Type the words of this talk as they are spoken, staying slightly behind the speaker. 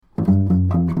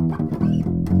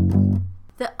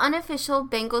the unofficial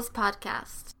Bengals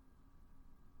podcast.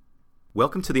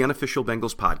 Welcome to the unofficial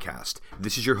Bengals podcast.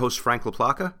 This is your host, Frank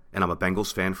LaPlaca, and I'm a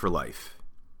Bengals fan for life.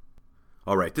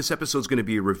 All right, this episode is going to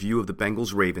be a review of the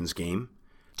Bengals-Ravens game.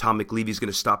 Tom McLeavy's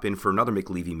going to stop in for another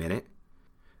McLeavy Minute.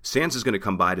 Sands is going to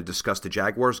come by to discuss the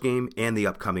Jaguars game and the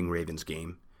upcoming Ravens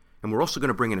game. And we're also going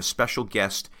to bring in a special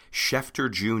guest, Schefter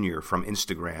Jr. from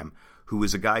Instagram, who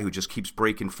is a guy who just keeps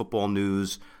breaking football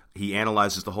news. He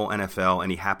analyzes the whole NFL,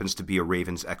 and he happens to be a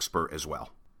Ravens expert as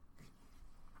well.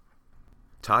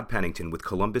 Todd Pennington with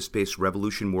Columbus-based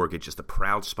Revolution Mortgage is the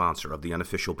proud sponsor of the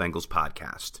unofficial Bengals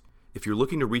podcast. If you're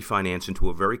looking to refinance into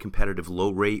a very competitive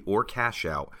low rate or cash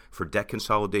out for debt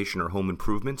consolidation or home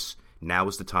improvements, now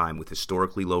is the time with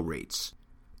historically low rates.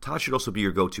 Todd should also be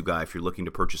your go-to guy if you're looking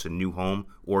to purchase a new home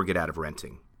or get out of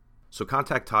renting. So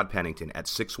contact Todd Pennington at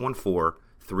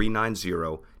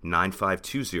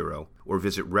 614-390-9520 or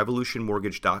visit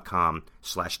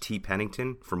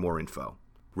revolutionmortgage.com/tpennington for more info.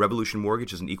 Revolution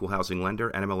Mortgage is an equal housing lender,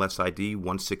 NMLS ID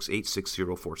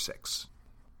 1686046.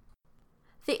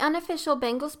 The unofficial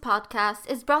Bengals podcast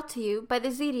is brought to you by the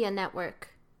Zedia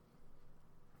Network.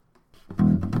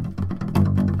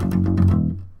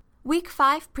 Week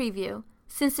 5 preview.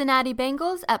 Cincinnati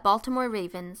Bengals at Baltimore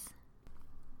Ravens.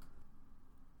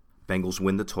 Bengals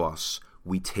win the toss.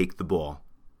 We take the ball.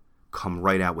 Come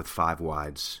right out with 5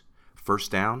 wides.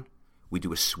 First down, we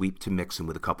do a sweep to Mixon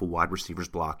with a couple wide receivers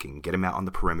blocking. Get him out on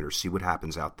the perimeter. See what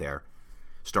happens out there.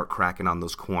 Start cracking on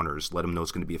those corners. Let him know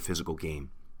it's going to be a physical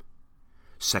game.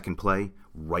 Second play,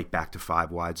 right back to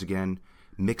 5 wides again.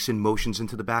 Mixon motions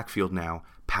into the backfield now.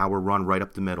 Power run right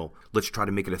up the middle. Let's try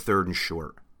to make it a 3rd and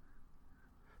short.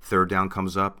 Third down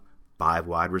comes up. 5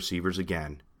 wide receivers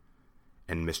again.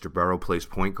 And Mr. Burrow plays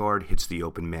point guard, hits the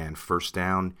open man. First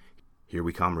down. Here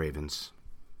we come, Ravens.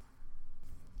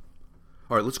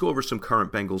 All right, let's go over some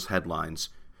current Bengals headlines.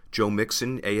 Joe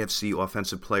Mixon, AFC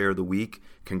Offensive Player of the Week.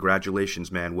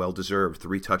 Congratulations, man. Well-deserved.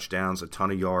 3 touchdowns, a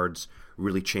ton of yards.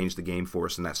 Really changed the game for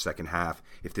us in that second half.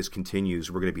 If this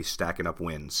continues, we're going to be stacking up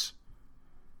wins.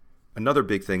 Another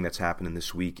big thing that's happening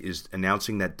this week is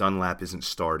announcing that Dunlap isn't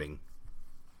starting.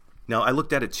 Now, I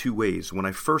looked at it 2 ways. When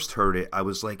I first heard it, I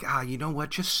was like, you know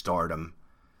what? Just start him.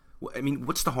 I mean,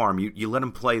 what's the harm? You let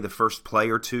him play the first play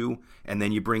or two, and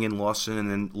then you bring in Lawson, and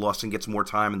then Lawson gets more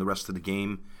time in the rest of the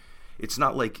game. It's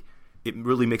not like it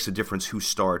really makes a difference who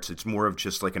starts. It's more of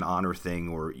just like an honor thing,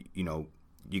 or, you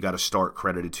got to start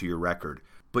credited to your record.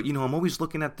 But, I'm always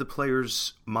looking at the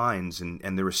players' minds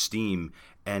and their esteem,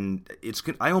 and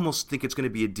I almost think it's going to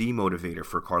be a demotivator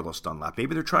for Carlos Dunlap.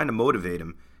 Maybe they're trying to motivate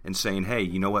him and saying, hey,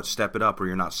 you know what, step it up or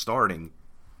you're not starting.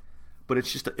 But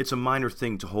it's a minor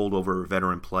thing to hold over a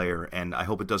veteran player, and I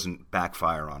hope it doesn't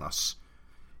backfire on us.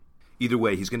 Either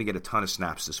way, he's going to get a ton of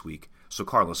snaps this week. So,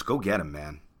 Carlos, go get him,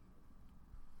 man.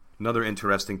 Another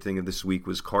interesting thing of this week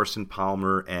was Carson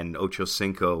Palmer and Ocho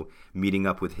Cinco meeting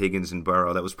up with Higgins and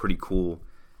Burrow. That was pretty cool.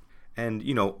 And,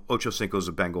 Ocho Cinco's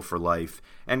a Bengal for life.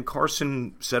 And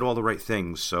Carson said all the right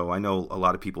things, so I know a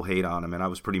lot of people hate on him, and I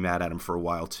was pretty mad at him for a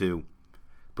while, too.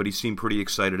 But he seemed pretty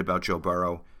excited about Joe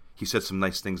Burrow. He said some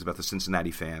nice things about the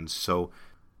Cincinnati fans, so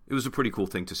it was a pretty cool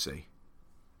thing to see.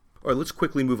 All right, let's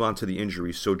quickly move on to the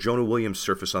injuries. So Jonah Williams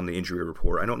surfaced on the injury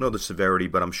report. I don't know the severity,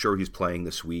 but I'm sure he's playing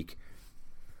this week.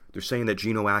 They're saying that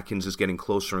Geno Atkins is getting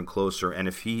closer and closer, and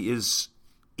if he is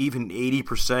even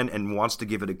 80% and wants to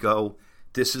give it a go,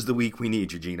 this is the week we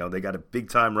need you, Geno. They got a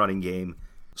big-time running game,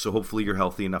 so hopefully you're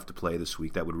healthy enough to play this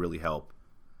week. That would really help.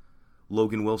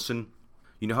 Logan Wilson,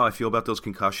 you know how I feel about those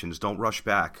concussions. Don't rush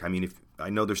back. I mean, I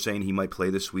know they're saying he might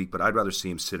play this week, but I'd rather see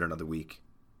him sit another week.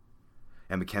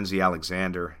 And Mackenzie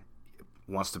Alexander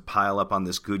wants to pile up on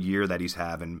this good year that he's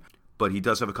having, but he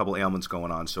does have a couple ailments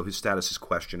going on, so his status is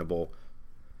questionable.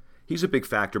 He's a big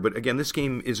factor, but again, this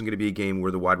game isn't going to be a game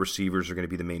where the wide receivers are going to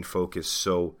be the main focus,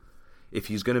 so if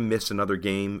he's going to miss another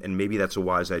game, and maybe that's a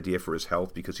wise idea for his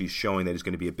health because he's showing that he's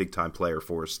going to be a big-time player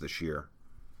for us this year.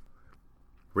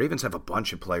 Ravens have a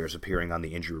bunch of players appearing on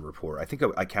the injury report. I think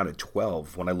I counted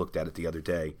 12 when I looked at it the other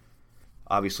day.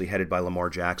 Obviously headed by Lamar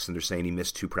Jackson. They're saying he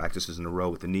missed 2 practices in a row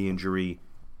with a knee injury.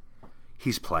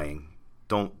 He's playing.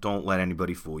 Don't let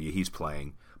anybody fool you. He's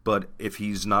playing. But if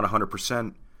he's not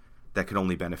 100%, that could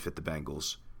only benefit the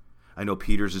Bengals. I know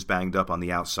Peters is banged up on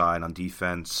the outside on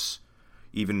defense.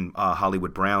 Even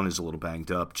Hollywood Brown is a little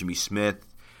banged up. Jimmy Smith,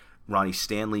 Ronnie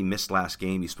Stanley missed last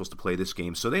game. He's supposed to play this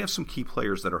game. So they have some key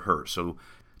players that are hurt. So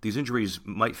these injuries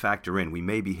might factor in. We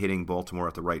may be hitting Baltimore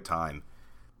at the right time.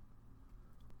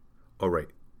 All right,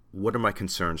 what are my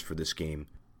concerns for this game?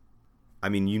 I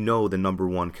mean, the number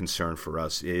one concern for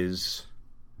us is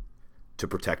to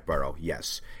protect Burrow,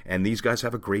 yes. And these guys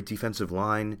have a great defensive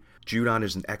line. Judon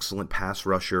is an excellent pass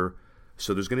rusher.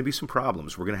 So there's going to be some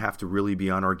problems. We're going to have to really be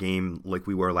on our game like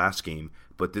we were last game.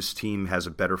 But this team has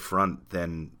a better front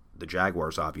than the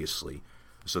Jaguars, obviously.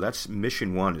 So that's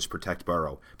mission one, is protect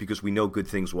Burrow, because we know good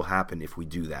things will happen if we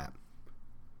do that.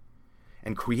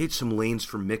 And create some lanes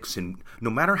for Mixon, no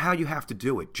matter how you have to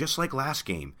do it, just like last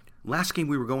game. Last game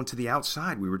we were going to the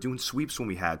outside. We were doing sweeps when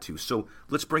we had to. So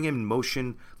let's bring him in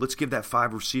motion. Let's give that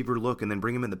 5 receiver look and then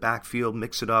bring him in the backfield,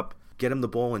 mix it up, get him the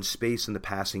ball in space in the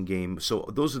passing game. So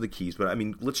those are the keys. But, I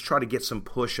mean, let's try to get some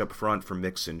push up front for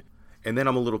Mixon. And then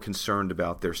I'm a little concerned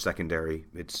about their secondary.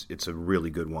 It's a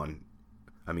really good one.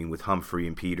 I mean, with Humphrey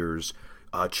and Peters,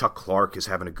 Chuck Clark is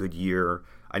having a good year.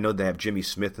 I know they have Jimmy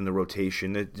Smith in the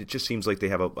rotation. It just seems like they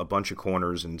have a bunch of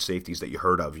corners and safeties that you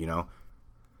heard of, you know?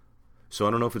 So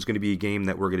I don't know if it's going to be a game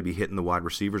that we're going to be hitting the wide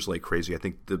receivers like crazy. I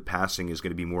think the passing is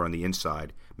going to be more on the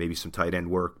inside. Maybe some tight end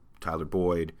work, Tyler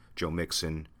Boyd, Joe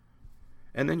Mixon.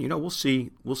 And then, we'll see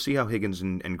how Higgins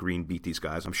and Green beat these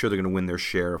guys. I'm sure they're going to win their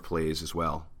share of plays as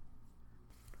well.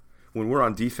 When we're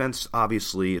on defense,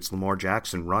 obviously, it's Lamar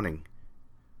Jackson running.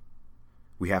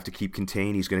 We have to keep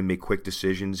contained. He's going to make quick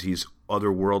decisions. He's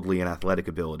otherworldly in athletic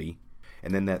ability.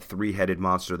 And then that three-headed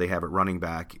monster they have at running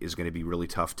back is going to be really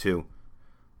tough too.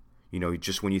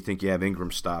 Just when you think you have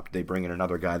Ingram stopped, they bring in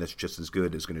another guy that's just as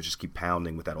good, is going to just keep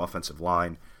pounding with that offensive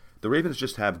line. The Ravens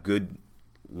just have good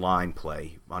line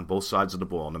play on both sides of the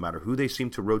ball, no matter who they seem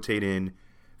to rotate in,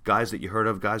 guys that you heard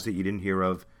of, guys that you didn't hear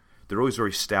of. They're always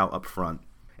very stout up front.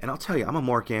 And I'll tell you, I'm a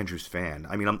Mark Andrews fan.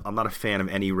 I mean, I'm not a fan of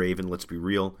any Raven, let's be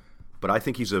real, but I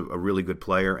think he's a really good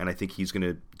player, and I think he's going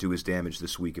to do his damage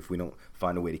this week if we don't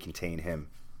find a way to contain him.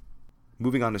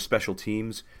 Moving on to special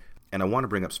teams, and I want to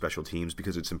bring up special teams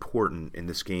because it's important in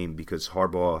this game, because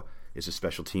Harbaugh is a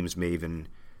special teams maven,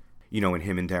 and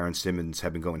him and Darren Simmons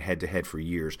have been going head-to-head for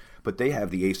years, but they have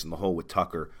the ace in the hole with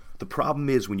Tucker. The problem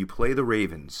is when you play the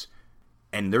Ravens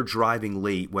and they're driving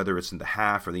late, whether it's in the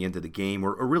half or the end of the game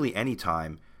or really any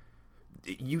time,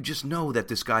 you just know that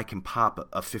this guy can pop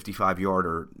a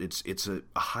 55-yarder. It's a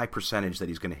high percentage that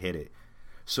he's going to hit it.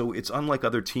 So it's unlike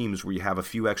other teams where you have a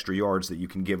few extra yards that you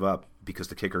can give up because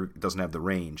the kicker doesn't have the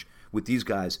range. With these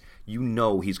guys, he's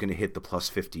going to hit the plus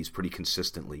 50s pretty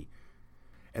consistently.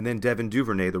 And then Devin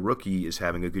Duvernay, the rookie, is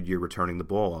having a good year returning the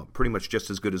ball. Pretty much just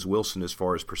as good as Wilson as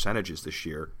far as percentages this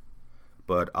year.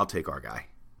 But I'll take our guy.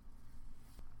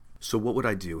 So what would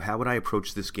I do? How would I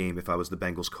approach this game if I was the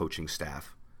Bengals coaching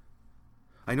staff?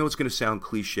 I know it's going to sound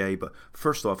cliche, but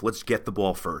first off, let's get the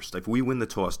ball first. If we win the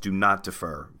toss, do not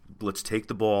defer. Let's take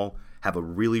the ball, have a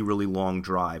really, really long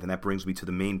drive, and that brings me to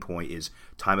the main point, is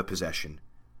time of possession.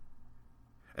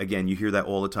 Again, you hear that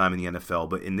all the time in the NFL,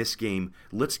 but in this game,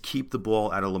 let's keep the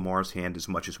ball out of Lamar's hand as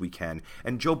much as we can.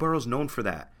 And Joe Burrow's known for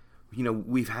that.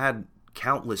 We've had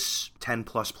countless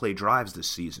 10-plus play drives this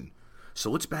season. So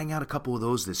let's bang out a couple of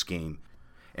those this game.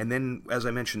 And then, as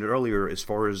I mentioned earlier, as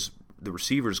far as the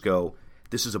receivers go,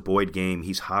 this is a Boyd game.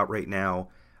 He's hot right now.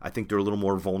 I think they're a little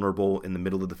more vulnerable in the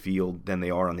middle of the field than they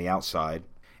are on the outside.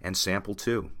 And Sample,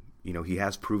 too. He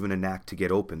has proven a knack to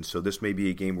get open, so this may be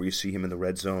a game where you see him in the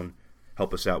red zone,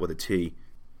 help us out with a T.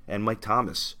 And Mike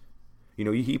Thomas.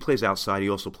 He plays outside. He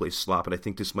also plays slot, but I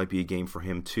think this might be a game for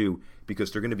him, too,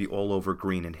 because they're going to be all over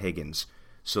Green and Higgins.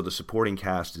 So the supporting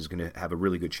cast is going to have a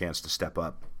really good chance to step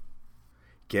up.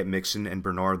 Get Mixon and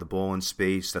Bernard the ball in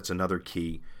space. That's another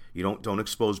key. You don't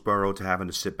expose Burrow to having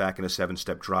to sit back in a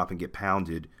 7-step drop and get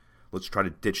pounded. Let's try to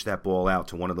ditch that ball out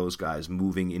to one of those guys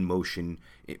moving in motion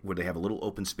where they have a little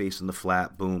open space in the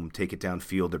flat. Boom, take it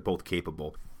downfield. They're both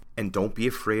capable. And don't be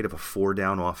afraid of a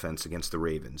 4-down offense against the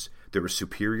Ravens. They're a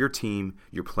superior team.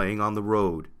 You're playing on the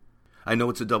road. I know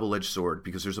it's a double-edged sword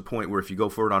because there's a point where if you go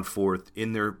for it on fourth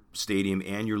in their stadium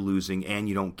and you're losing and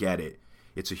you don't get it,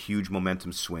 it's a huge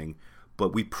momentum swing.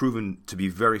 But we've proven to be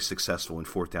very successful in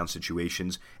fourth-down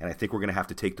situations, and I think we're going to have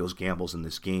to take those gambles in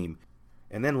this game.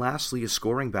 And then lastly, a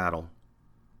scoring battle.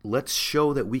 Let's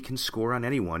show that we can score on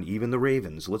anyone, even the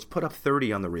Ravens. Let's put up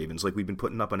 30 on the Ravens like we've been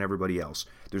putting up on everybody else.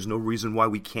 There's no reason why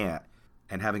we can't.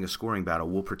 And having a scoring battle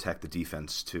will protect the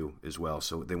defense, too, as well,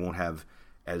 so they won't have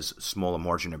as small a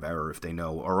margin of error if they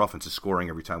know our offense is scoring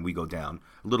every time we go down.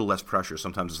 A little less pressure.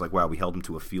 Sometimes it's like, wow, we held them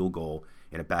to a field goal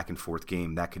in a back-and-forth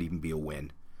game. That could even be a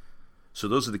win. So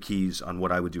those are the keys on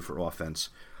what I would do for offense.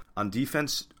 On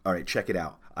defense, all right, check it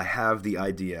out. I have the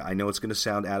idea. I know it's going to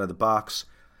sound out of the box.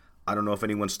 I don't know if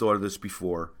anyone's thought of this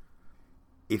before.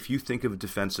 If you think of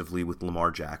defensively with Lamar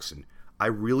Jackson, I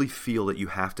really feel that you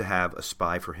have to have a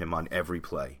spy for him on every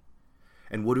play.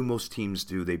 And what do most teams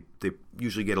do? They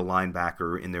usually get a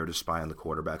linebacker in there to spy on the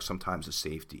quarterback, sometimes a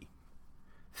safety.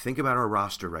 Think about our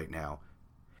roster right now.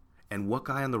 And what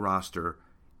guy on the roster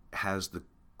has the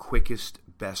quickest,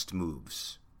 best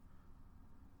moves?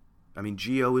 I mean,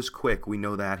 Gio is quick. We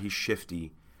know that. He's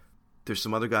shifty. There's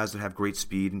some other guys that have great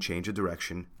speed and change of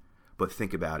direction. But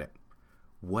think about it.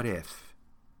 What if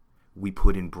we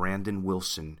put in Brandon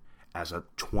Wilson as a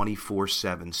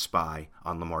 24/7 spy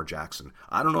on Lamar Jackson?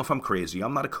 I don't know if I'm crazy.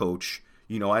 I'm not a coach.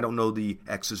 I don't know the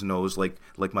X's and O's like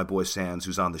my boy Sands,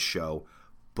 who's on the show.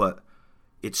 But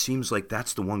it seems like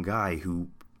that's the one guy who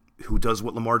does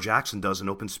what Lamar Jackson does in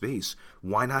open space.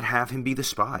 Why not have him be the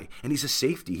spy? And he's a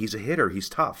safety. He's a hitter. He's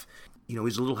tough.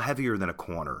 He's a little heavier than a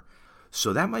corner.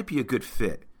 So that might be a good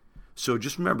fit. So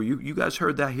just remember, you guys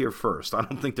heard that here first. I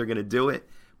don't think they're going to do it,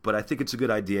 but I think it's a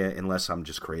good idea unless I'm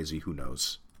just crazy. Who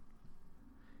knows?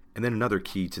 And then another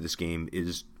key to this game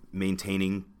is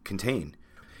contain.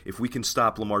 If we can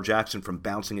stop Lamar Jackson from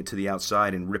bouncing it to the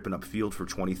outside and ripping up field for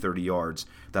 20, 30 yards,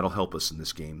 that'll help us in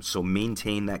this game. So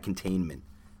maintain that containment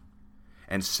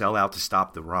and sell out to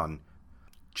stop the run.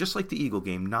 Just like the Eagle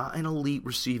game, not an elite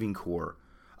receiving core.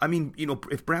 I mean,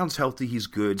 if Brown's healthy, he's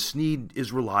good. Snead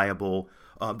is reliable.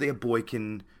 They have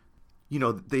Boykin.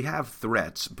 They have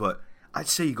threats, but I'd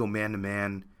say you go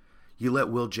man-to-man. You let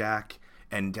Will Jack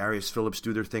and Darius Phillips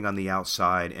do their thing on the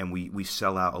outside, and we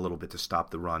sell out a little bit to stop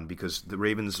the run because the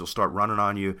Ravens will start running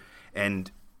on you. And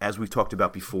as we've talked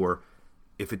about before,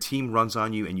 if a team runs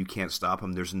on you and you can't stop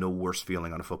them, there's no worse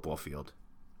feeling on a football field.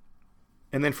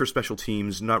 And then for special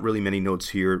teams, not really many notes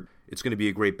here. It's going to be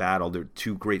a great battle. They're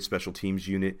two great special teams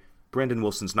unit. Brandon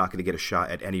Wilson's not going to get a shot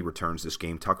at any returns this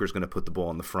game. Tucker's going to put the ball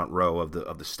in the front row of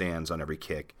the stands on every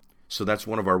kick. So that's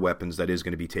one of our weapons that is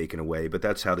going to be taken away, but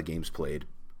that's how the game's played.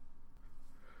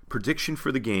 Prediction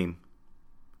for the game.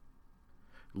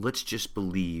 Let's just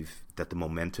believe that the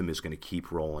momentum is going to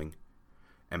keep rolling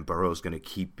and Burrow's going to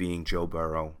keep being Joe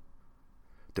Burrow.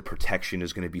 The protection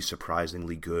is going to be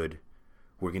surprisingly good.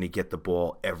 We're going to get the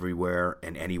ball everywhere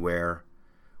and anywhere.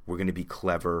 We're going to be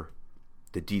clever.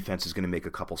 The defense is going to make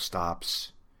a couple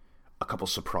stops, a couple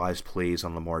surprise plays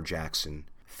on Lamar Jackson.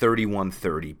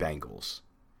 31-30 Bengals.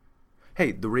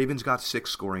 Hey, the Ravens got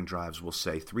 6 scoring drives, we'll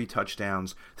say. 3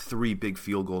 touchdowns, 3 big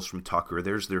field goals from Tucker.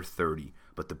 There's their 30.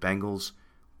 But the Bengals,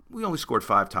 we only scored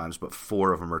 5 times, but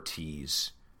 4 of them are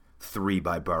tees. 3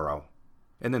 by Burrow.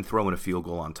 And then throw in a field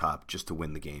goal on top just to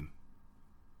win the game.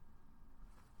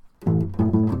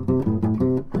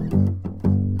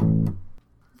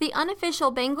 The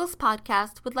Unofficial Bengals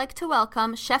Podcast would like to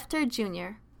welcome Schefter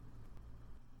Jr.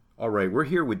 All right, we're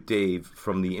here with Dave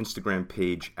from the Instagram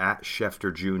page at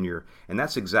Schefter Jr., and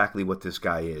that's exactly what this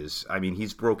guy is. I mean,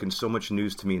 he's broken so much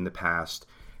news to me in the past,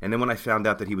 and then when I found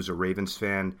out that he was a Ravens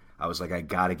fan, I was like, I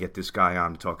gotta get this guy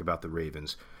on to talk about the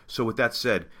Ravens. So with that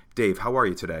said, Dave, how are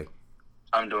you today?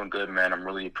 I'm doing good, man. I'm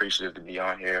really appreciative to be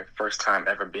on here. First time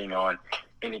ever being on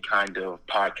any kind of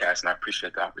podcast, and I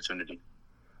appreciate the opportunity.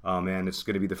 Oh, man, it's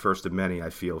going to be the first of many, I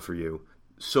feel, for you.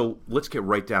 So let's get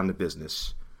right down to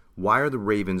business. Why are the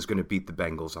Ravens going to beat the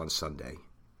Bengals on Sunday?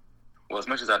 Well, as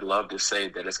much as I'd love to say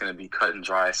that it's going to be cut and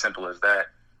dry, as simple as that,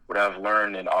 what I've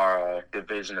learned in our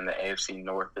division in the AFC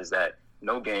North is that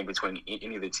no game between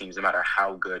any of the teams, no matter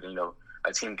how good,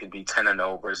 a team could be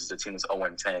 10-0 versus a team that's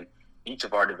 0-10. Each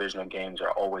of our divisional games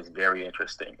are always very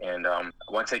interesting. And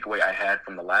one takeaway I had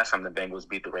from the last time the Bengals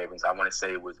beat the Ravens, I want to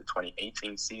say it was the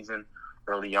 2018 season.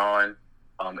 Early on,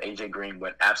 A.J. Green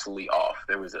went absolutely off.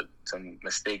 There was some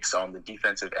mistakes on the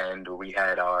defensive end where we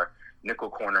had our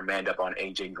nickel corner manned up on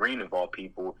A.J. Green, of all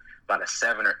people, about a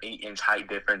 7 or 8 inch height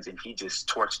difference, and he just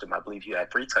torched him. I believe he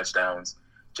had 3 touchdowns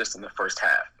just in the first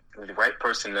half. With the right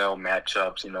personnel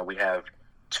matchups, we have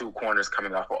 2 corners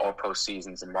coming off of all pro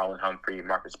seasons in Marlon Humphrey and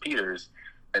Marcus Peters.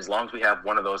 As long as we have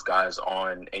one of those guys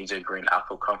on A.J. Green, I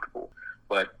feel comfortable.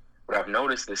 But what I've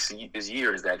noticed this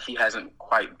year is that he hasn't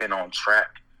quite been on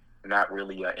track, not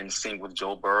really in sync with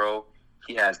Joe Burrow.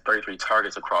 He has 33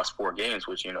 targets across 4 games,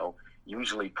 which,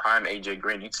 usually prime A.J.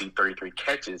 Green, you'd see 33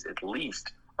 catches at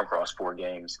least across 4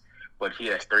 games. But he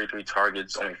has 33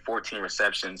 targets, only 14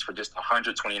 receptions for just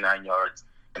 129 yards,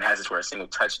 and hasn't scored a single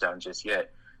touchdown just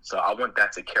yet. So I want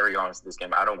that to carry on to this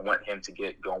game. I don't want him to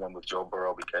get going with Joe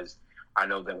Burrow because I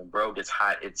know that when Burrow gets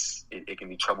hot, it can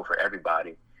be trouble for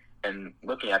everybody. And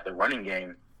looking at the running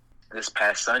game, this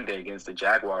past Sunday against the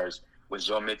Jaguars was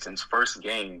Joe Mixon's first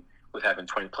game with having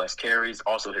 20-plus carries,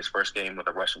 also his first game with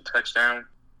a rushing touchdown.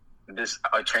 This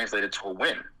translated to a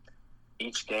win.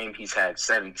 Each game he's had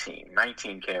 17,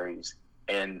 19 carries,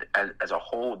 and as a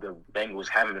whole, the Bengals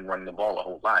haven't been running the ball a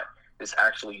whole lot. This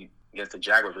actually, against the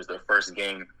Jaguars, was their first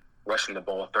game rushing the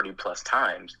ball 30-plus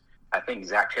times. I think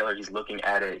Zach Taylor, he's looking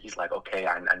at it. He's like, okay,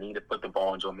 I need to put the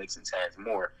ball in Joe Mixon's hands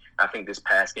more. I think this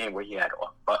past game where he had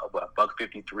a buck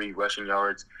 53 rushing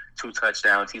yards, 2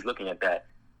 touchdowns, he's looking at that.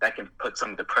 That can put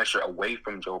some of the pressure away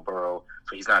from Joe Burrow,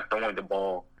 so he's not throwing the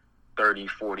ball 30,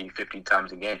 40, 50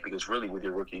 times a game, because really with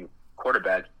your rookie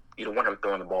quarterback, you don't want him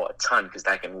throwing the ball a ton, because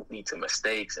that can lead to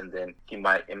mistakes, and then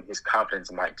his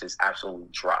confidence might just absolutely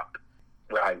drop.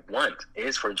 What I want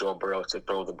is for Joe Burrow to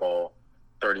throw the ball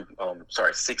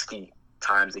 60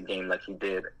 times a game like he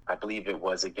did. I believe it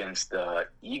was against the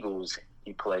Eagles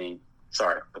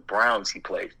the Browns he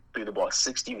played, threw the ball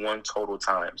 61 total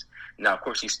times. Now, of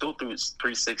course, he still threw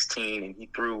 316 and he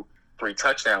threw 3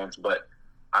 touchdowns, but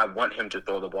I want him to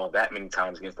throw the ball that many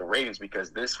times against the Ravens,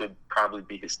 because this would probably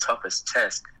be his toughest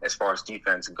test as far as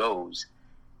defense goes.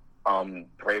 The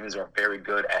Ravens are very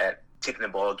good at taking the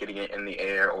ball, getting it in the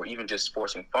air, or even just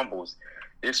forcing fumbles.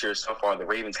 This year, so far, the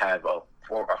Ravens have a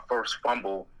first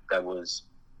fumble that was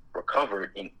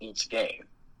recovered in each game.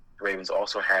 The Ravens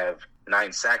also have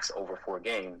 9 sacks over 4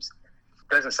 games.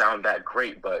 Doesn't sound that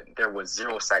great, but there was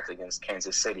 0 sacks against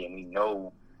Kansas City, and we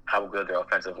know how good their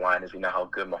offensive line is. We know how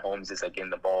good Mahomes is at getting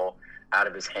the ball out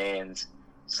of his hands.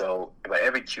 So, but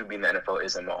every QB in the NFL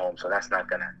isn't Mahomes, so that's not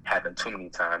going to happen too many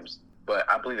times. But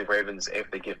I believe the Ravens, if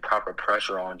they get proper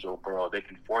pressure on Joe Burrow, they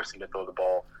can force him to throw the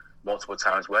ball multiple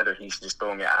times, whether he's just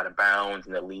throwing it out of bounds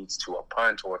and it leads to a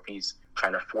punt, or if he's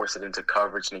trying to force it into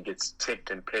coverage and it gets tipped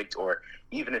and picked, or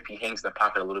even if he hangs in the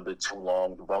pocket a little bit too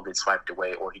long, the ball gets swiped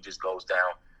away, or he just goes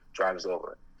down, drives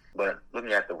over. But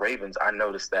looking at the Ravens, I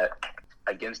noticed that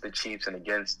against the Chiefs and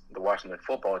against the Washington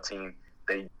football team,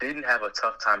 they didn't have a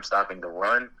tough time stopping the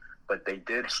run, but they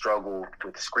did struggle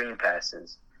with screen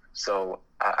passes. So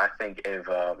I think if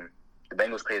the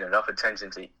Bengals paid enough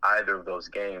attention to either of those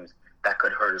games, that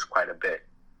could hurt us quite a bit.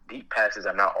 Deep passes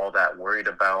I'm not all that worried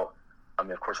about. I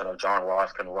mean, of course, I know John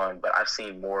Ross can run, but I've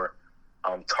seen more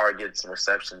targets and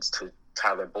receptions to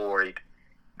Tyler Boyd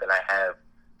than I have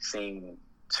seen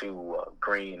to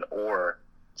Green or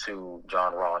to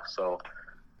John Ross. So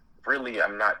really,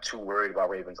 I'm not too worried about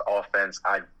Ravens offense.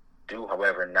 I do,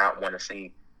 however, not want to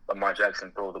see Lamar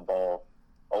Jackson throw the ball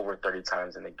over 30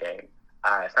 times in the game.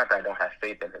 It's not that I don't have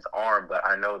faith in his arm, but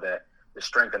I know that the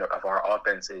strength of our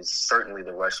offense is certainly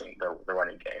the running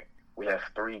game. We have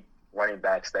 3 running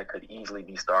backs that could easily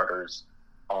be starters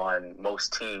on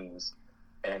most teams,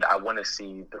 and I want to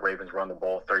see the Ravens run the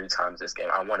ball 30 times this game.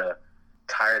 I want to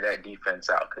tire that defense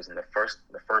out, because in the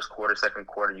first quarter, second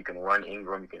quarter, you can run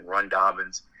Ingram, you can run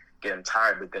Dobbins, get them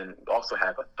tired, but then you also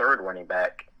have a third running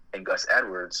back in Gus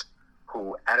Edwards,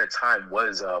 who at a time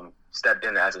was stepped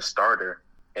in as a starter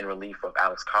in relief of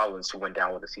Alex Collins, who went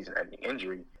down with a season-ending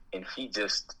injury. And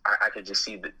I could just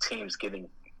see the teams getting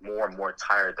more and more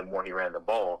tired the more he ran the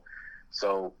ball.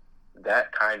 So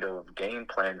that kind of game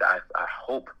plan that I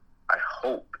hope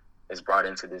is brought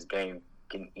into this game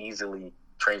can easily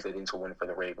translate into a win for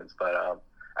the Ravens. But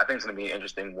I think it's going to be an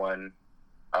interesting one.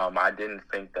 I didn't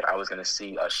think that I was going to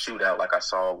see a shootout like I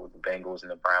saw with the Bengals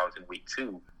and the Browns in week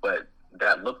 2, but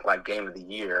that looked like game of the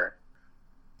year.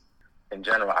 In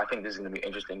general, I think this is going to be an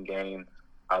interesting game.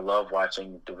 I love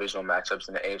watching divisional matchups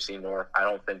in the AFC North. I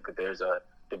don't think that there's a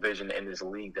division in this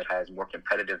league that has more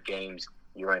competitive games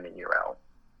year in and year out.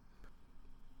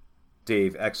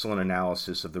 Dave, excellent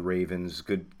analysis of the Ravens.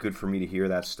 Good for me to hear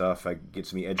that stuff. It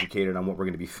gets me educated on what we're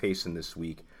going to be facing this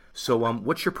week. So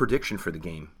what's your prediction for the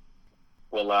game?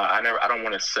 Well, I don't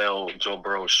want to sell Joe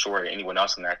Burrow short or anyone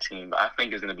else on that team, but I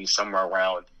think it's going to be somewhere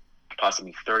around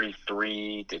possibly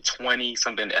 33-20,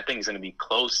 something. I think it's going to be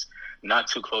close. Not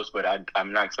too close, but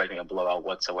I'm not expecting a blowout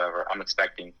whatsoever. I'm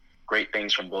expecting great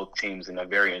things from both teams in a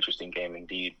very interesting game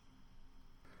indeed.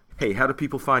 Hey, how do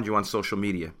people find you on social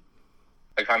media?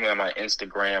 They find me on my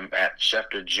Instagram at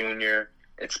Schefter Jr.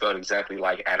 It's spelled exactly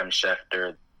like Adam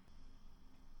Schefter.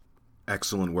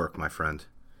 Excellent work, my friend.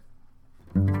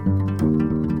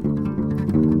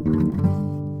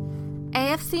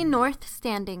 AFC North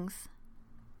standings.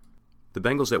 The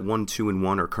Bengals at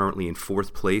 1-2-1 are currently in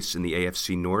 4th place in the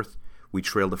AFC North. We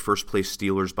trail the first-place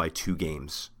Steelers by 2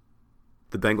 games.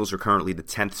 The Bengals are currently the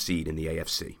 10th seed in the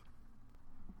AFC.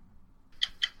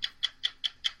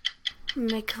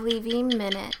 McLeavey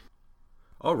Minute.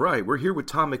 All right, we're here with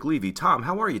Tom McLeavey. Tom,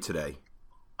 how are you today?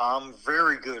 I'm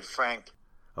very good, Frank.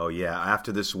 Oh, yeah,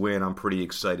 after this win, I'm pretty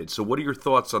excited. So what are your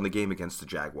thoughts on the game against the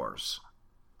Jaguars?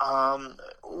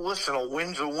 Listen, a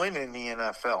win's a win in the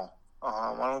NFL.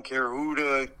 I don't care who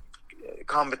the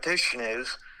competition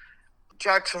is.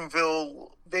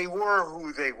 Jacksonville, they were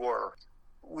who they were.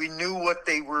 We knew what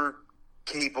they were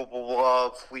capable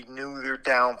of. We knew their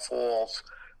downfalls.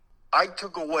 I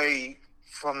took away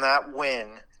from that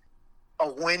win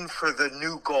a win for the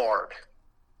new guard,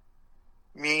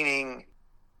 meaning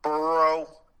Burrow,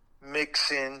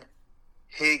 Mixon,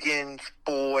 Higgins,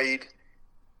 Boyd,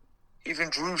 even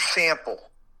Drew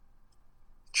Sample,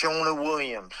 Jonah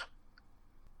Williams.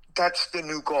 That's the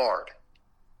new guard.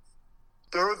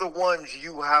 They're the ones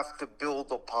you have to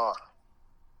build upon.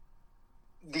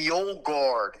 The old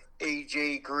guard,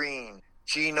 A.J. Green,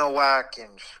 Geno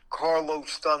Atkins,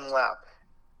 Carlos Dunlap,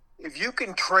 if you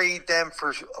can trade them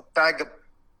for a bag of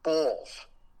balls,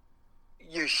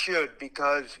 you should,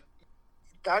 because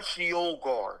that's the old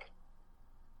guard.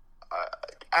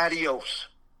 Adios.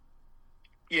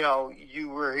 You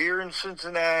were here in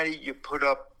Cincinnati, you put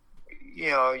up,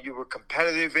 you were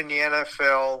competitive in the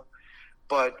NFL,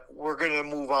 but we're going to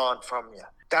move on from you.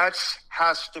 That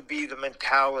has to be the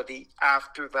mentality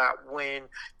after that win.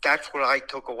 That's what I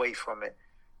took away from it.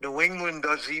 New England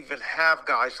doesn't even have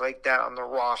guys like that on the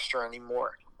roster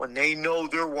anymore. When they know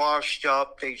they're washed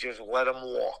up, they just let them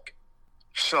walk.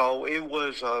 So it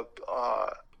was a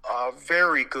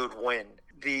very good win.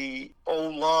 The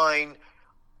O-line,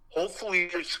 hopefully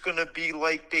it's going to be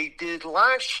like they did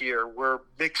last year, where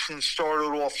Mixon started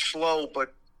off slow,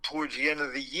 but towards the end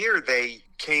of the year they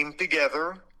came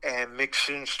together and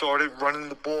Mixon started running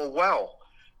the ball well.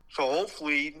 So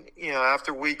hopefully,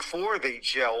 after week 4 they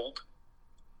gelled.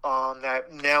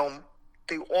 That now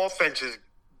the offense is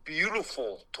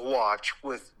beautiful to watch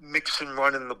with Mixon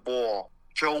running the ball,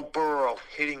 Joe Burrow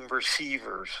hitting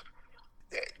receivers.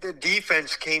 The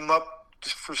defense came up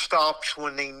for stops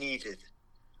when they needed.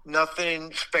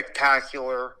 Nothing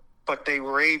spectacular, but they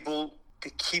were able to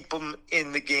keep them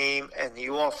in the game, and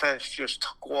the offense just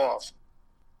took off.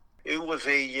 It was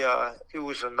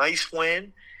a nice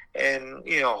win, and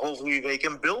hopefully they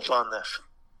can build on this.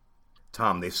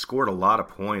 Tom, they've scored a lot of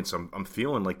points. I'm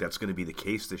feeling like that's going to be the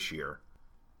case this year.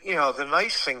 The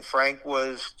nice thing, Frank,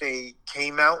 was they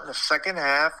came out in the second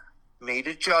half, made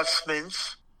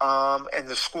adjustments, and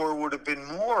the score would have been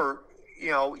more,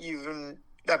 even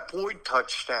that Boyd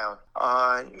touchdown,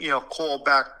 called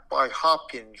back by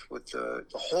Hopkins with the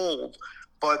hold.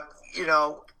 But,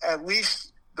 at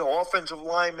least the offensive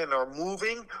linemen are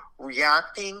moving,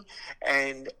 reacting,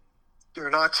 and they're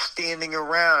not standing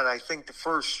around. I think the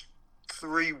first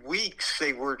 3 weeks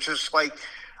they were just like,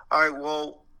 all right,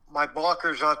 well, my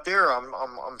blocker's not there. I'm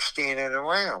standing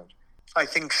around. I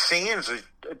think Sands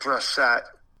addressed that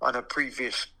on a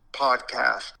previous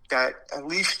podcast, that at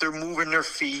least they're moving their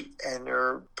feet and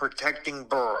they're protecting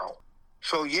Burrow.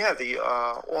 So, yeah, the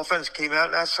offense came out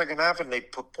in that second half and they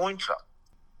put points up.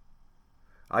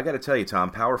 I got to tell you,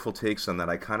 Tom, powerful takes on that.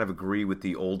 I kind of agree with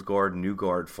the old guard, new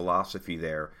guard philosophy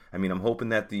there. I mean, I'm hoping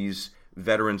that these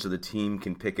veterans of the team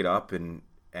can pick it up and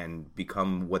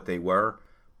become what they were.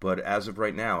 But as of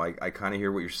right now, I kind of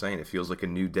hear what you're saying. It feels like a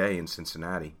new day in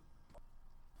Cincinnati.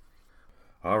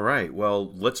 All right,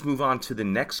 well, let's move on to the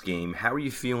next game. How are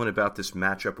you feeling about this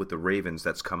matchup with the Ravens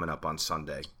that's coming up on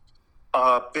Sunday?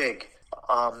 Big.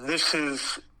 This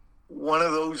is one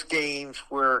of those games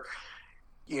where,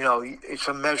 it's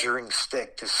a measuring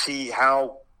stick to see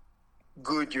how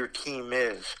good your team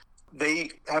is.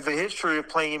 They have a history of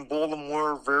playing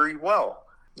Baltimore very well.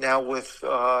 Now with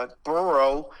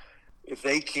Burrow, if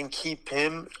they can keep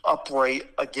him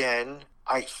upright again,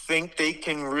 I think they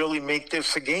can really make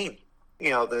this a game.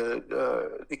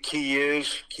 The key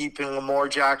is keeping Lamar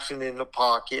Jackson in the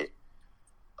pocket.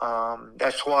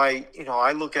 That's why,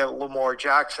 I look at Lamar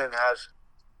Jackson as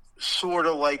sort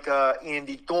of like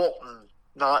Andy Dalton,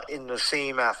 not in the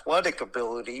same athletic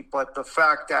ability, but the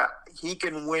fact that he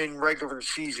can win regular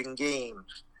season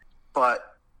games. But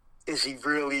is he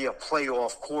really a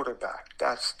playoff quarterback?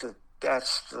 That's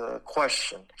the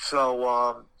question.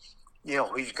 So,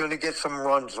 he's going to get some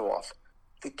runs off.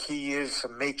 The key is to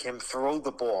make him throw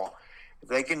the ball. If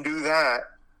they can do that,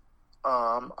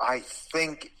 I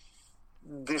think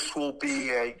this will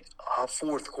be a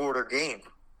fourth quarter game.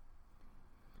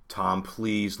 Tom,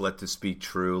 please let this be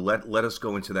true. Let us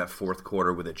go into that fourth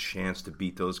quarter with a chance to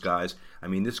beat those guys. I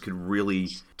mean, this could really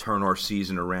turn our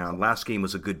season around. Last game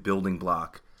was a good building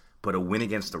block, but a win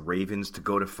against the Ravens to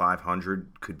go to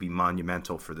 500 could be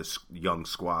monumental for this young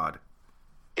squad.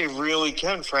 It really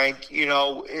can, Frank.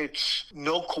 It's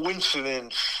no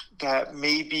coincidence that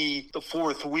maybe the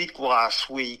fourth week last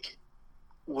week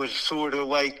was sort of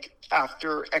like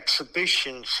after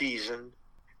exhibition season.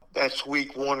 That's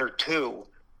week 1 or 2.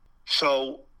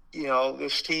 So,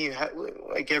 this team,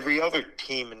 like every other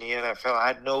team in the NFL,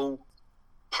 had no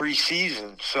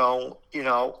preseason. So,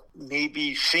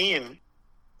 maybe seeing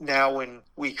now in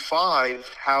week 5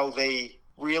 how they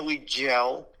really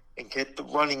gel and get the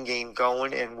running game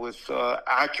going, and with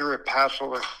accurate passer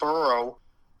like Burrow,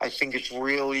 I think it's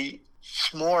really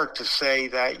smart to say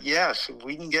that, yes, if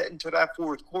we can get into that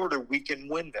fourth quarter, we can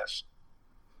win this.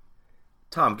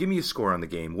 Tom, give me a score on the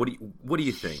game. What do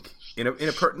you think?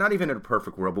 Not even in a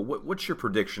perfect world, but what's your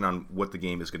prediction on what the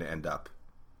game is going to end up?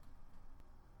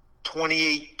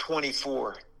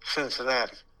 28-24,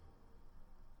 Cincinnati.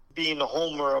 Being a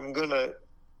homer, I'm going to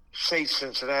say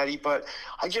Cincinnati, but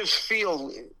I just feel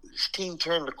this team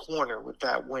turned the corner with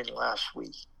that win last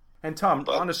week. And Tom,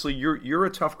 honestly, you're a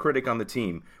tough critic on the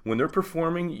team. When they're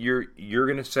performing, you're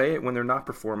going to say it. When they're not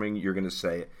performing, you're going to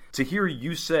say it. To hear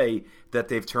you say that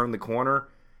they've turned the corner,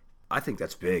 I think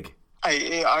that's big.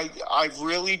 I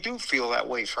really do feel that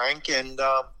way, Frank. And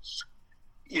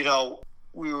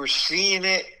we were seeing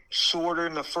it sort of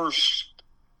in the first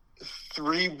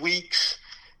 3 weeks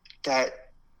that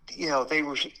they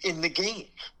were in the game,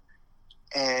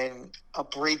 and a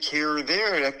break here or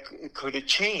there that could have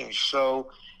changed.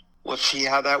 So let's see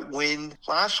how that win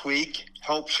last week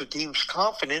helps the team's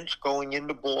confidence going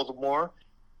into Baltimore.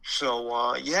 So,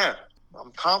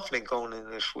 I'm confident going in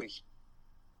this week.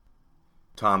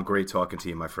 Tom, great talking to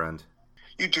you, my friend.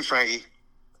 You too, Frankie.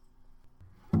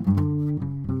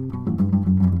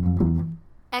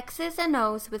 X's and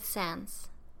O's with Sands.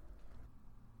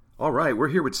 All right, we're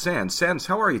here with Sands. Sands,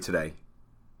 how are you today?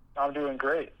 I'm doing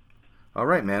great. All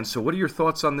right, man. So what are your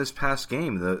thoughts on this past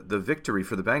game, the victory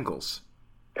for the Bengals?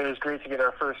 It was great to get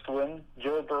our first win.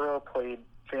 Joe Burrow played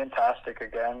fantastic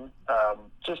again.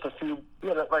 Just a few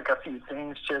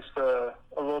things, just a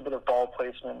little bit of ball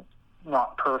placement.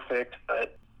 Not perfect,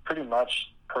 but pretty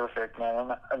much perfect,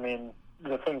 man. I mean,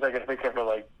 the things I can think of are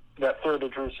like that throw to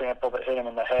Drew Sample that hit him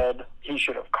in the head. He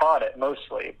should have caught it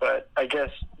mostly, but I guess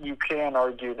you can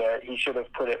argue that he should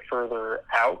have put it further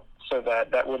out so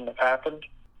that wouldn't have happened.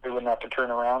 We wouldn't have to turn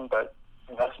around, but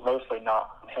that's mostly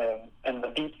not him. And the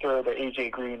deep throw to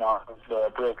A.J. Green off of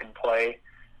the broken play,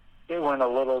 it went a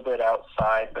little bit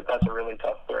outside, but that's a really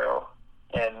tough throw.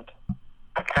 And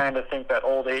I kind of think that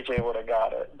old A.J. would have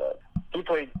got it, but he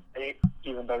played great,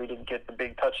 even though he didn't get the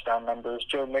big touchdown numbers.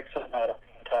 Joe Mixon had a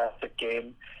fantastic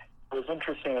game. It was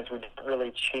interesting as we didn't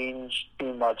really change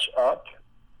too much up,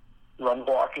 run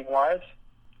blocking-wise.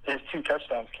 His 2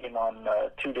 touchdowns came on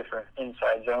 2 different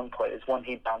inside zone plays. One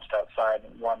he bounced outside,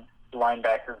 and one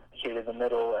linebacker hit the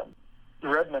middle. And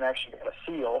Redmond actually got a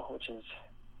seal, which is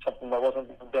something that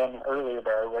wasn't done earlier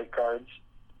by our right guards.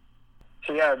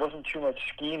 So, it wasn't too much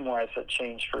scheme-wise that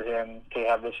changed for him to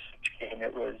have this game.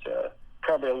 It was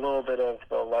probably a little bit of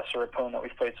the lesser opponent. We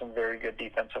played some very good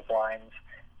defensive lines,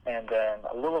 and then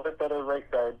a little bit better right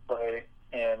guard play.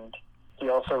 And he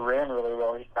also ran really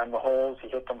well. He found the holes. He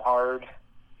hit them hard,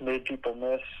 made people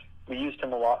miss. We used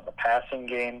him a lot in the passing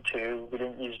game, too. We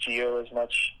didn't use Gio as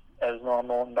much as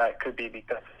normal, and that could be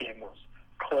because the game was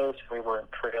close. We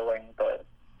weren't trailing. But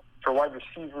for wide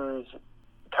receivers,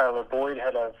 Tyler Boyd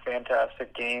had a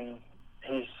fantastic game.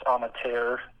 He's on a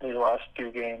tear these last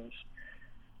 2 games.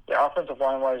 The offensive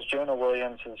line-wise, Jonah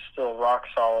Williams is still rock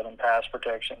solid in pass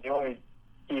protection. The only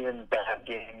even bad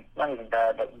game, not even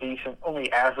bad, but decent,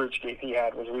 only average game he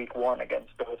had was week 1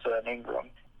 against Bosa and Ingram.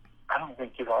 I don't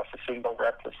think he lost a single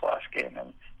rep this last game.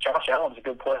 And Josh Allen's a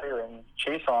good player, and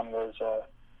Chason was a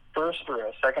first or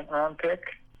a second-round pick.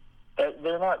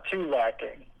 They're not too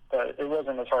lacking, but it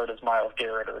wasn't as hard as Myles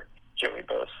Garrett or Joey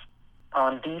Bosa.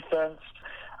 On defense,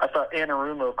 I thought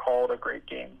Anarumo called a great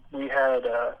game. We had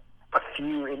a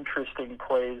few interesting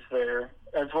plays there,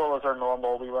 as well as our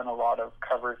normal. We run a lot of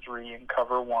cover 3 and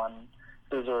cover 1.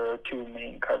 Those are our 2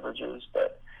 main coverages,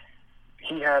 but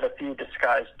he had a few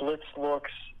disguised blitz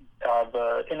looks.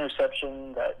 The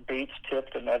interception that Bates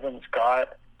tipped and Evans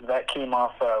got, that came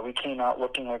off, we came out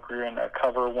looking like we were in a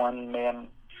cover 1 man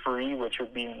free, which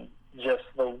would be just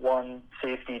the 1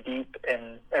 safety deep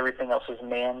and everything else is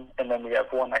man, and then we have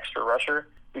 1 extra rusher.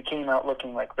 We came out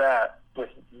looking like that with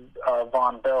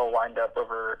Von Bell lined up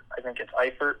over, I think it's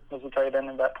Eifert was the tight end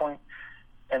at that point.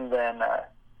 And then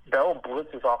Bell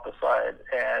blitzes off the side,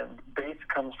 and Bates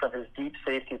comes from his deep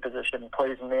safety position,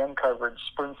 plays man coverage,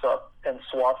 sprints up, and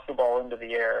swats the ball into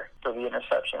the air for the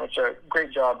interception, which is a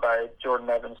great job by Jordan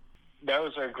Evans. That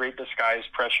was a great disguise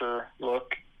pressure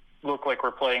look. Looked like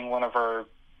we're playing one of our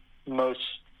most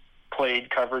played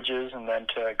coverages, and then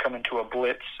to come into a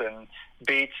blitz, and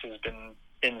Bates has been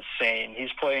insane.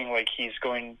 He's playing like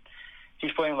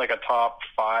a top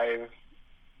 5,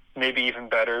 maybe even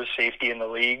better safety in the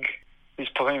league. He's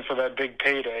playing for that big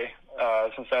payday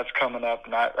since that's coming up.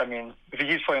 If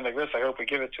he's playing like this, I hope we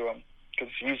give it to him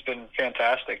because he's been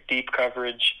fantastic. Deep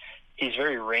coverage. He's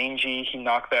very rangy. He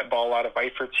knocked that ball out of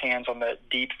Eifert's hands on that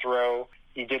deep throw.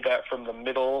 He did that from the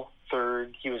middle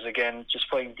third. He was, again, just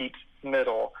playing deep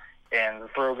middle. and the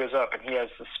throw goes up, and he has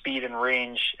the speed and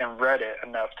range and read it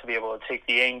enough to be able to take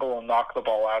the angle and knock the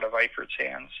ball out of Eifert's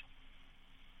hands.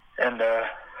 And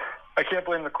I can't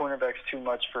blame the cornerbacks too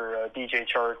much for DJ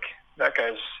Chark. That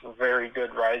guy's a very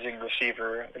good rising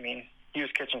receiver. I mean, he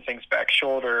was catching things back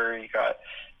shoulder. He got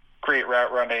great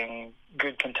route running,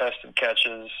 good contested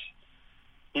catches.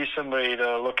 He's somebody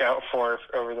to look out for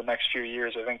over the next few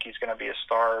years. I think he's going to be a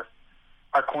star.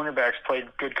 Our cornerbacks played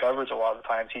good coverage a lot of the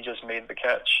times. He just made the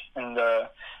catch. And I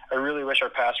really wish our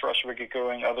pass rush would get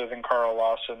going other than Carl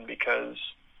Lawson, because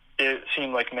it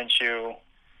seemed like Minshew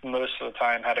most of the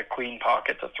time had a clean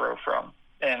pocket to throw from.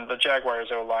 And the Jaguars'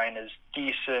 O-line is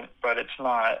decent, but it's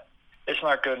not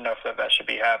good enough that should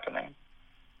be happening.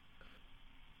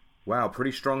 Wow,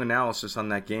 pretty strong analysis on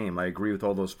that game. I agree with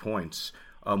all those points.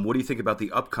 What do you think about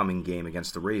the upcoming game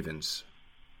against the Ravens?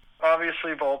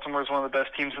 Obviously, Baltimore's one of the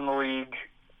best teams in the league.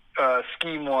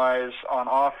 Scheme-wise, on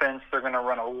offense, they're going to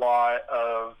run a lot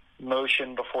of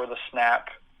motion before the snap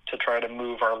to try to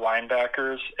move our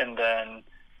linebackers. And then,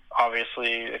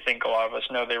 obviously, I think a lot of us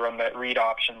know they run that read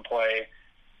option play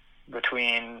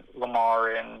between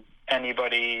Lamar and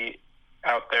anybody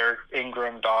out there,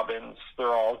 Ingram, Dobbins. They're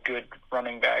all good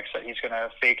running backs that he's going to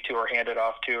fake to or hand it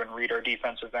off to and read our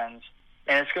defensive ends.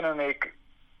 And it's going to make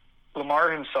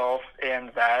Lamar himself,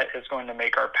 and that is going to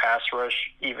make our pass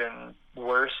rush even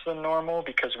worse than normal,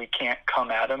 because we can't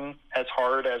come at him as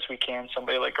hard as we can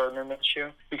somebody like Gardner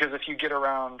Minshew. Because if you get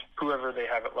around whoever they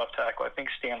have at left tackle, I think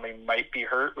Stanley might be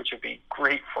hurt, which would be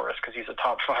great for us because he's a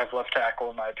top 5 left tackle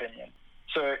in my opinion.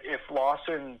 So if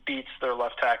Lawson beats their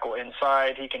left tackle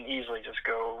inside, he can easily just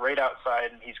go right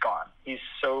outside and he's gone. He's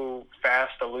so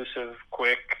fast, elusive,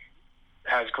 quick,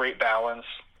 has great balance,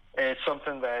 and it's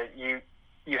something that you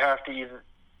have to either.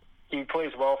 He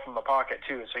plays well from the pocket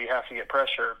too, so you have to get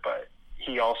pressure. But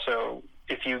he also,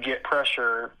 if you get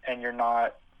pressure and you're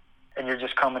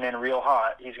just coming in real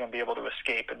hot, he's going to be able to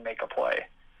escape and make a play.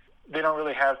 They don't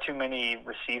really have too many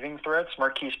receiving threats.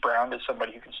 Marquise Brown is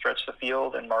somebody who can stretch the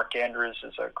field, and Mark Andrews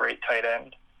is a great tight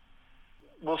end.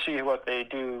 We'll see what they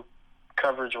do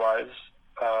coverage-wise,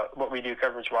 what we do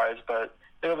coverage-wise, but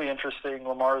it'll be interesting.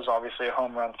 Lamar is obviously a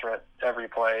home run threat every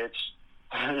play.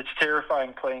 It's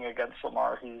terrifying playing against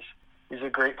Lamar. He's a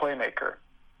great playmaker.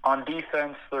 On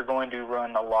defense, they're going to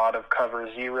run a lot of cover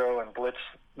zero and blitz,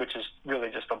 which is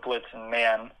really just a blitz and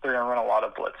man. They're going to run a lot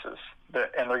of blitzes,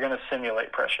 and they're going to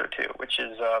simulate pressure too, which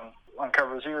is on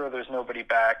cover zero, there's nobody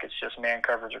back. It's just man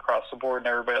coverage across the board, and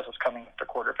everybody else is coming at the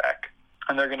quarterback.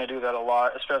 And they're going to do that a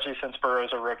lot, especially since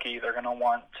Burrow's a rookie. They're going to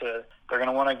want to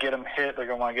get him hit. They're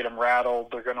going to want to get him rattled.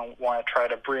 They're going to want to try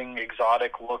to bring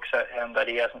exotic looks at him that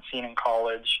he hasn't seen in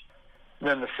college.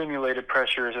 Then the simulated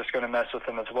pressure is just going to mess with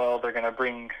him as well. They're going to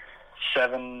bring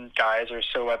 7 guys or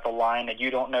so at the line, and you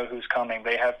don't know who's coming.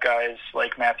 They have guys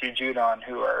like Matthew Judon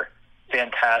who are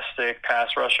fantastic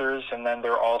pass rushers, and then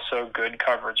they're also good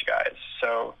coverage guys.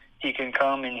 So he can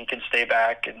come and he can stay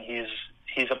back, and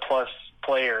he's a plus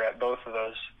player at both of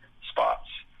those spots.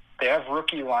 They have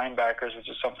rookie linebackers, which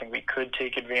is something we could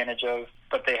take advantage of,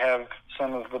 but they have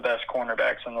some of the best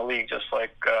cornerbacks in the league, just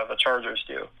like the Chargers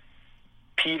do.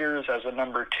 Peters as a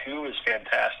number 2 is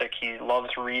fantastic. He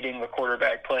loves reading the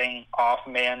quarterback, playing off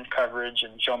man coverage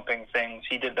and jumping things.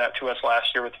 He did that to us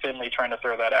last year with Finley trying to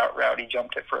throw that out route. He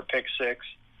jumped it for a pick 6.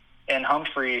 And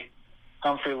Humphrey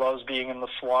loves being in the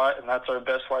slot, and that's our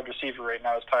best wide receiver right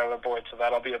now is Tyler Boyd, so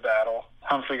that'll be a battle.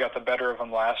 Humphrey got the better of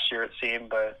him last year, it seemed,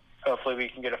 but hopefully we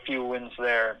can get a few wins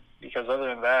there, because other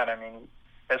than that, I mean,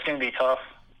 it's going to be tough.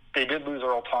 They did lose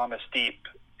Earl Thomas deep,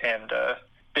 and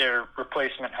their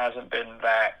replacement hasn't been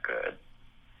that good.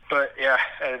 But, yeah,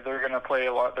 they're going to play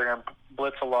a lot. They're going to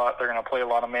blitz a lot. They're going to play a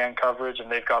lot of man coverage, and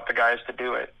they've got the guys to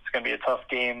do it. It's going to be a tough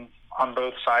game on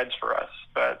both sides for us.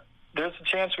 But there's a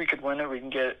chance we could win it. We can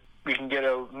get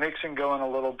a mixing going a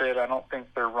little bit. I don't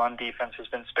think their run defense has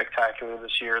been spectacular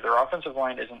this year. Their offensive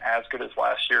line isn't as good as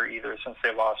last year either, since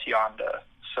they lost Yonda.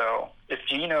 So if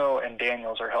Geno and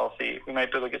Daniels are healthy, we might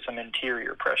be able to get some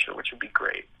interior pressure, which would be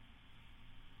great.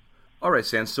 All right,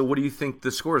 Sans, so what do you think the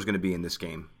score is going to be in this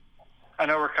game? I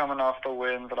know we're coming off the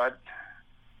win, but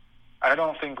I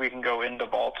don't think we can go into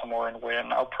Baltimore and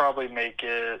win. I'll probably make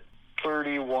it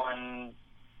 31-27.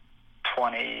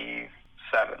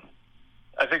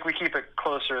 I think we keep it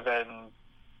closer than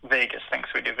Vegas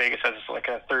thinks we do. Vegas has like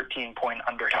a 13-point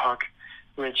underdog,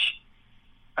 which,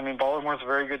 I mean, Baltimore's a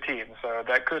very good team, so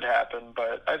that could happen,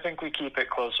 but I think we keep it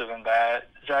closer than that.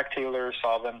 Zach Taylor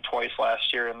saw them twice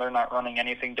last year, and they're not running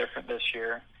anything different this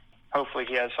year. Hopefully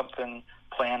he has something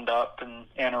planned up, and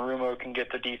Anarumo can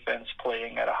get the defense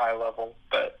playing at a high level.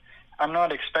 But I'm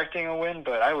not expecting a win,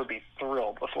 but I would be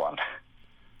thrilled with one.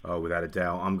 Oh, without a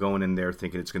doubt. I'm going in there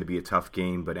thinking it's going to be a tough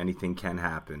game, but anything can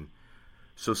happen.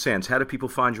 So, Sands, how do people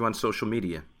find you on social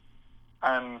media?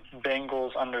 I'm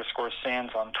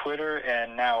Bengals_Sands on Twitter,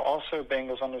 and now also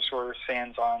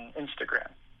Bengals_Sands on Instagram.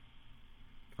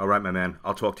 All right, my man.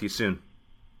 I'll talk to you soon.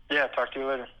 Yeah, talk to you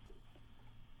later.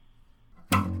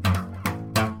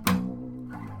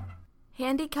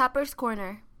 Handicapper's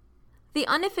Corner. The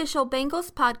unofficial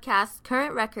Bengals podcast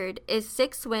current record is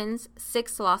 6 wins,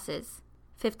 6 losses,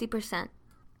 50%.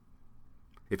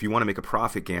 If you want to make a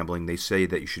profit gambling, they say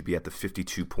that you should be at the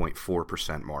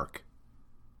 52.4% mark.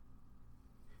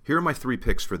 Here are my 3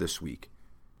 picks for this week.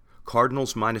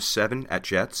 Cardinals -7 at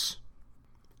Jets,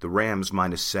 the Rams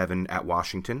 -7 at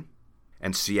Washington,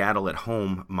 and Seattle at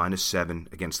home -7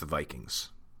 against the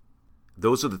Vikings.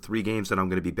 Those are the 3 games that I'm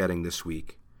going to be betting this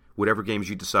week. Whatever games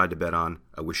you decide to bet on,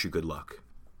 I wish you good luck.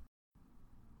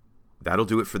 That'll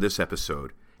do it for this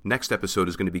episode. Next episode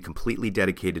is going to be completely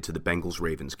dedicated to the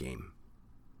Bengals-Ravens game.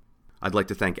 I'd like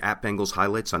to thank @Bengals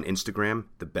Highlights on Instagram,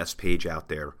 the best page out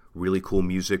there. Really cool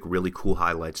music, really cool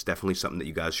highlights, definitely something that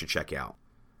you guys should check out.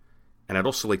 And I'd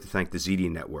also like to thank the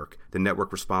Zedia Network, the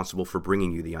network responsible for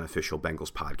bringing you the unofficial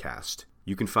Bengals podcast.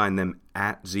 You can find them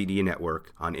at Zedia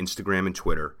Network on Instagram and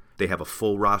Twitter. They have a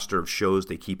full roster of shows.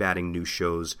 They keep adding new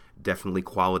shows. Definitely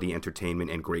quality entertainment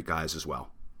and great guys as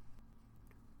well.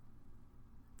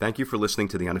 Thank you for listening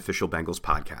to the unofficial Bengals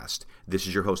podcast. This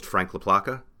is your host, Frank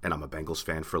LaPlaca, and I'm a Bengals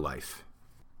fan for life.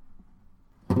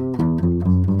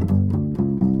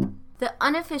 The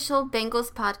unofficial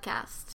Bengals podcast.